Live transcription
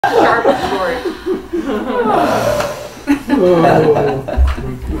Sharp and short.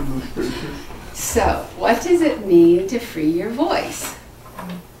 So, what does it mean to free your voice?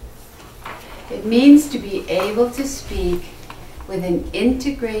 It means to be able to speak with an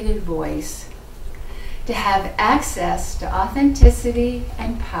integrated voice, to have access to authenticity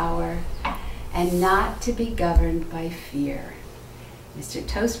and power, and not to be governed by fear. Mr.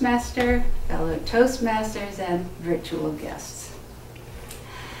 Toastmaster, fellow Toastmasters, and virtual guests.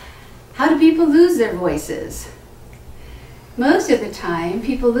 How do people lose their voices? Most of the time,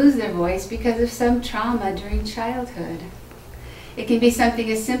 people lose their voice because of some trauma during childhood. It can be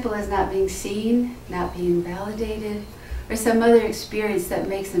something as simple as not being seen, not being validated, or some other experience that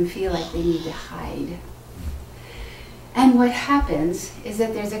makes them feel like they need to hide. And what happens is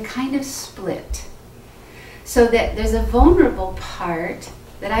that there's a kind of split. So that there's a vulnerable part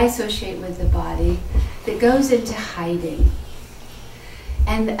that I associate with the body that goes into hiding.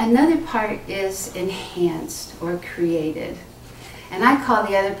 And another part is enhanced or created. And I call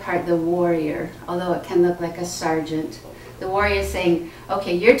the other part the warrior, although it can look like a sergeant. The warrior is saying,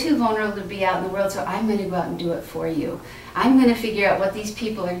 okay, you're too vulnerable to be out in the world, so I'm going to go out and do it for you. I'm going to figure out what these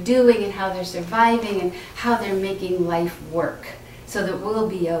people are doing and how they're surviving and how they're making life work so that we'll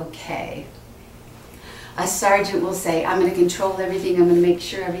be okay. A sergeant will say, I'm going to control everything, I'm going to make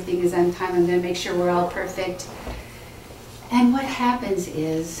sure everything is on time, I'm going to make sure we're all perfect. And what happens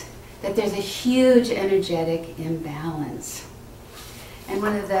is that there's a huge energetic imbalance. And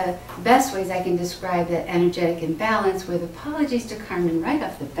one of the best ways I can describe that energetic imbalance, with apologies to Carmen right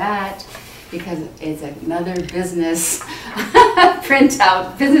off the bat, because it's another business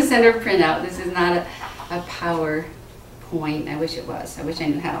printout, business center printout. This is not a PowerPoint. I wish it was. I wish I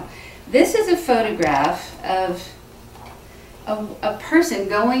knew how. This is a photograph of a person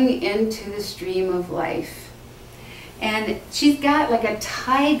going into the stream of life. And she's got like a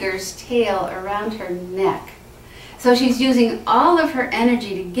tiger's tail around her neck. So she's using all of her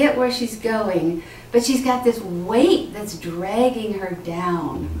energy to get where she's going, but she's got this weight that's dragging her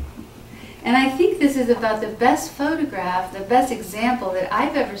down. And I think this is about the best photograph, the best example that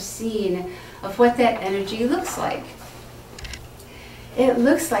I've ever seen of what that energy looks like. It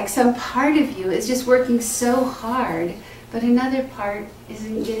looks like some part of you is just working so hard, but another part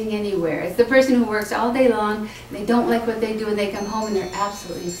isn't getting anywhere. It's the person who works all day long, and they don't like what they do, and they come home and they're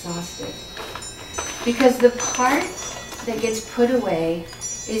absolutely exhausted. Because the part that gets put away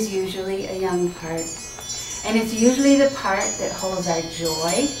is usually a young part. And it's usually the part that holds our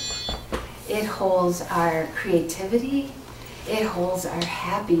joy, it holds our creativity, it holds our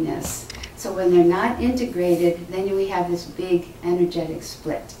happiness. So when they're not integrated, then we have this big energetic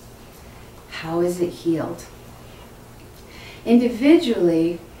split. How is it healed?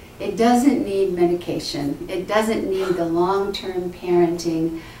 Individually, it doesn't need medication. It doesn't need the long-term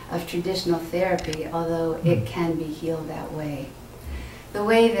parenting of traditional therapy, although it can be healed that way. The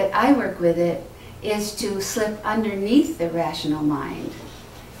way that I work with it is to slip underneath the rational mind.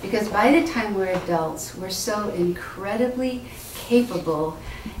 Because by the time we're adults, we're so incredibly capable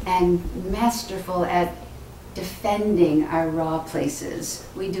and masterful at defending our raw places.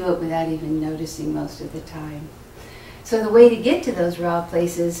 We do it without even noticing most of the time. So the way to get to those raw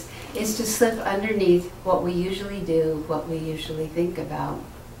places is to slip underneath what we usually do, what we usually think about.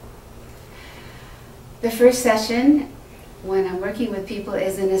 The first session, when I'm working with people,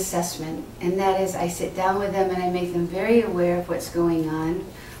 is an assessment. And that is, I sit down with them and I make them very aware of what's going on,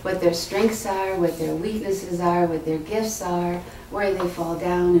 what their strengths are, what their weaknesses are, what their gifts are, where they fall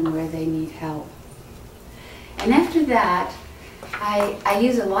down and where they need help. And after that, I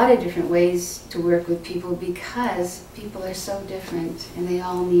use a lot of different ways to work with people because people are so different and they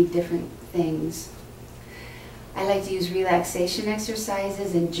all need different things. I like to use relaxation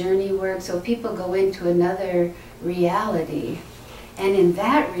exercises and journey work so people go into another reality. And in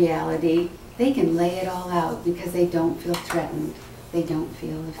that reality, they can lay it all out because they don't feel threatened. They don't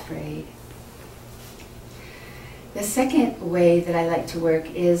feel afraid. The second way that I like to work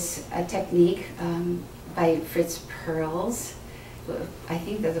is a technique by Fritz Perls. I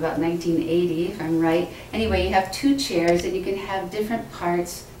think that's about 1980, if I'm right. Anyway, you have two chairs and you can have different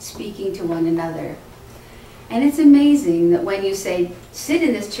parts speaking to one another. And it's amazing that when you say, sit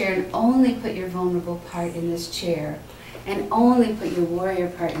in this chair and only put your vulnerable part in this chair, and only put your warrior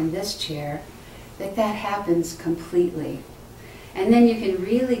part in this chair, that happens completely. And then you can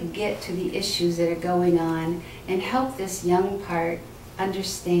really get to the issues that are going on and help this young part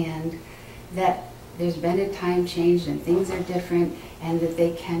understand that there's been a time change and things are different and that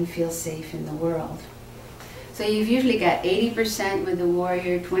they can feel safe in the world. So you've usually got 80% with the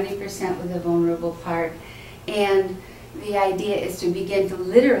warrior, 20% with the vulnerable part, and the idea is to begin to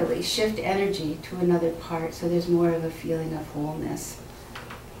literally shift energy to another part so there's more of a feeling of wholeness.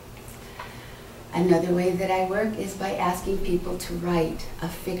 Another way that I work is by asking people to write a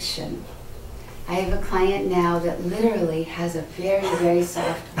fiction. I have a client now that literally has a very, very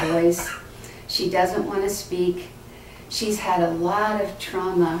soft voice. She doesn't want to speak. She's had a lot of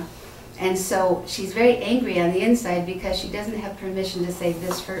trauma, and so she's very angry on the inside because she doesn't have permission to say,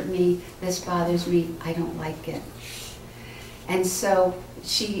 this hurt me, this bothers me, I don't like it. And so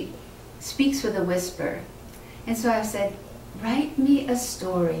she speaks with a whisper. And so I've said, write me a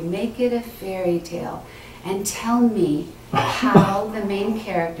story, make it a fairy tale, and tell me how the main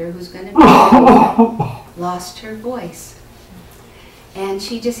character, who's going to be lost her voice. And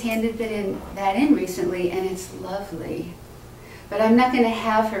she just handed that in recently, and it's lovely. But I'm not going to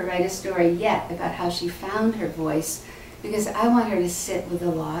have her write a story yet about how she found her voice, because I want her to sit with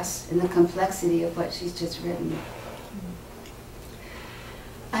the loss and the complexity of what she's just written.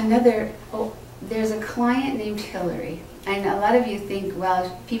 There's a client named Hillary, and a lot of you think,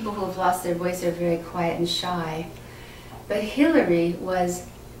 well, people who have lost their voice are very quiet and shy. But Hillary was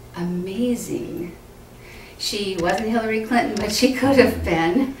amazing. She wasn't Hillary Clinton, but she could have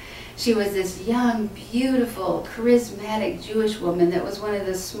been. She was this young, beautiful, charismatic Jewish woman that was one of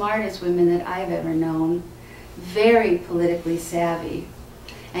the smartest women that I've ever known, very politically savvy.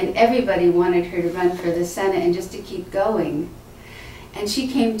 And everybody wanted her to run for the Senate and just to keep going. And she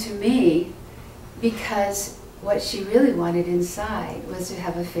came to me because what she really wanted inside was to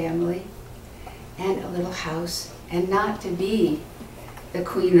have a family and a little house and not to be the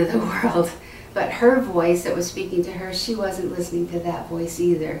queen of the world. But her voice that was speaking to her, she wasn't listening to that voice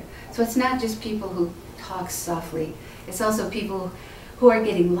either. So it's not just people who talk softly. It's also people who are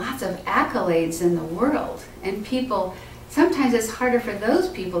getting lots of accolades in the world. And people, sometimes it's harder for those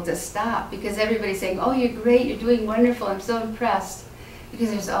people to stop because everybody's saying, oh, you're great, you're doing wonderful, I'm so impressed.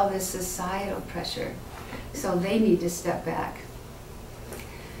 Because there's all this societal pressure. So they need to step back.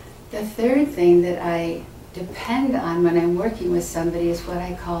 The third thing that I depend on when I'm working with somebody is what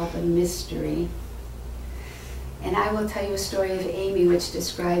I call the mystery. And I will tell you a story of Amy which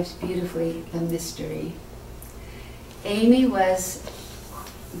describes beautifully the mystery. Amy was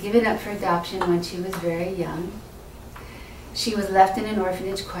given up for adoption when she was very young. She was left in an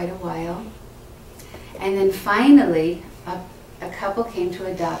orphanage quite a while. And then finally, a couple came to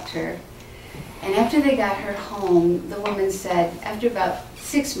adopt her. And after they got her home, the woman said, after about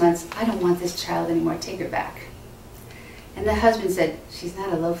 6 months, I don't want this child anymore, take her back. And the husband said, she's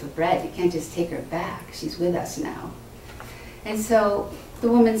not a loaf of bread, you can't just take her back, she's with us now. And so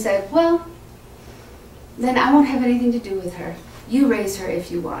the woman said, well, then I won't have anything to do with her. You raise her if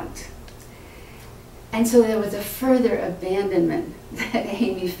you want. And so there was a further abandonment that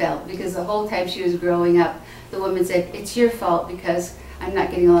Amy felt, because the whole time she was growing up, the woman said, it's your fault because I'm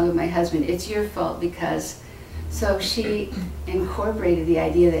not getting along with my husband. It's your fault because... So she incorporated the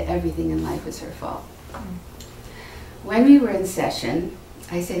idea that everything in life was her fault. When we were in session,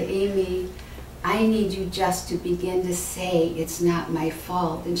 I said, Amy, I need you just to begin to say it's not my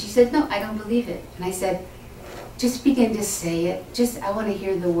fault. And she said, no, I don't believe it. And I said, just begin to say it. I want to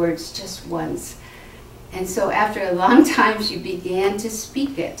hear the words just once. And so after a long time, she began to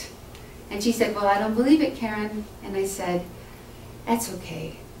speak it. And she said, well, I don't believe it, Karen. And I said, that's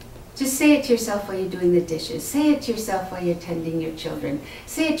okay. Just say it to yourself while you're doing the dishes. Say it to yourself while you're tending your children.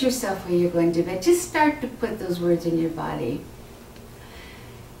 Say it to yourself while you're going to bed. Just start to put those words in your body.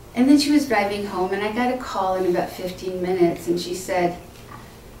 And then she was driving home, and I got a call in about 15 minutes, and she said,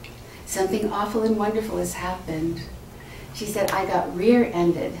 something awful and wonderful has happened. She said, I got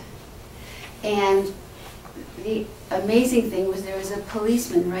rear-ended. And the amazing thing was there was a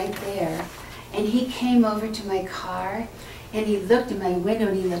policeman right there, and he came over to my car, and he looked in my window,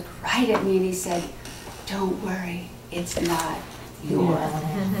 and he looked right at me, and he said, don't worry, it's not your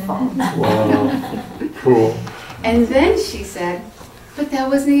fault. Wow, cool. And then she said, but that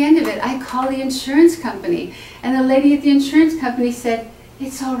wasn't the end of it. I called the insurance company, and the lady at the insurance company said,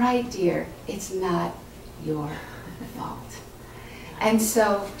 it's all right, dear, it's not your fault. And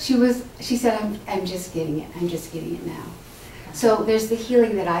so she said, I'm just getting it. I'm just getting it now. So there's the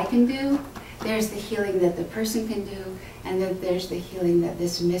healing that I can do, there's the healing that the person can do, and then there's the healing that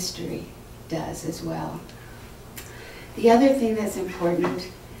this mystery does as well. The other thing that's important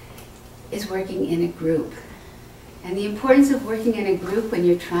is working in a group. And the importance of working in a group when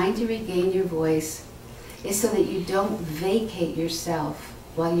you're trying to regain your voice is so that you don't vacate yourself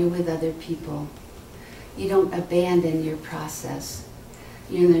while you're with other people. You don't abandon your process.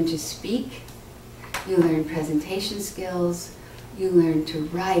 You learn to speak, you learn presentation skills, you learn to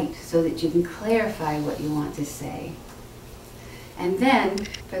write so that you can clarify what you want to say. And then,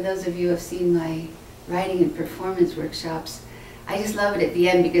 for those of you who have seen my writing and performance workshops, I just love it at the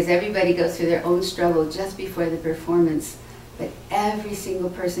end because everybody goes through their own struggle just before the performance, but every single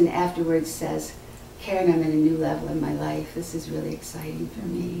person afterwards says, Karen, I'm at a new level in my life. This is really exciting for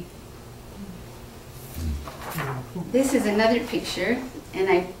me. This is another picture,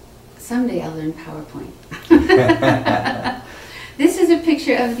 and someday I'll learn PowerPoint. This is a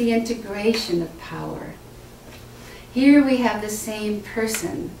picture of the integration of power. Here we have the same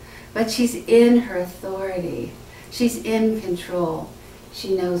person, but she's in her authority. She's in control.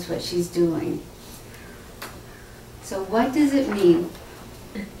 She knows what she's doing. So what does it mean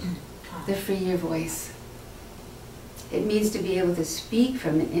to free your voice? It means to be able to speak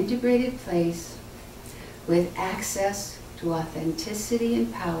from an integrated place with access to authenticity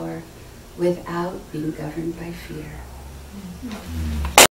and power without being governed by fear.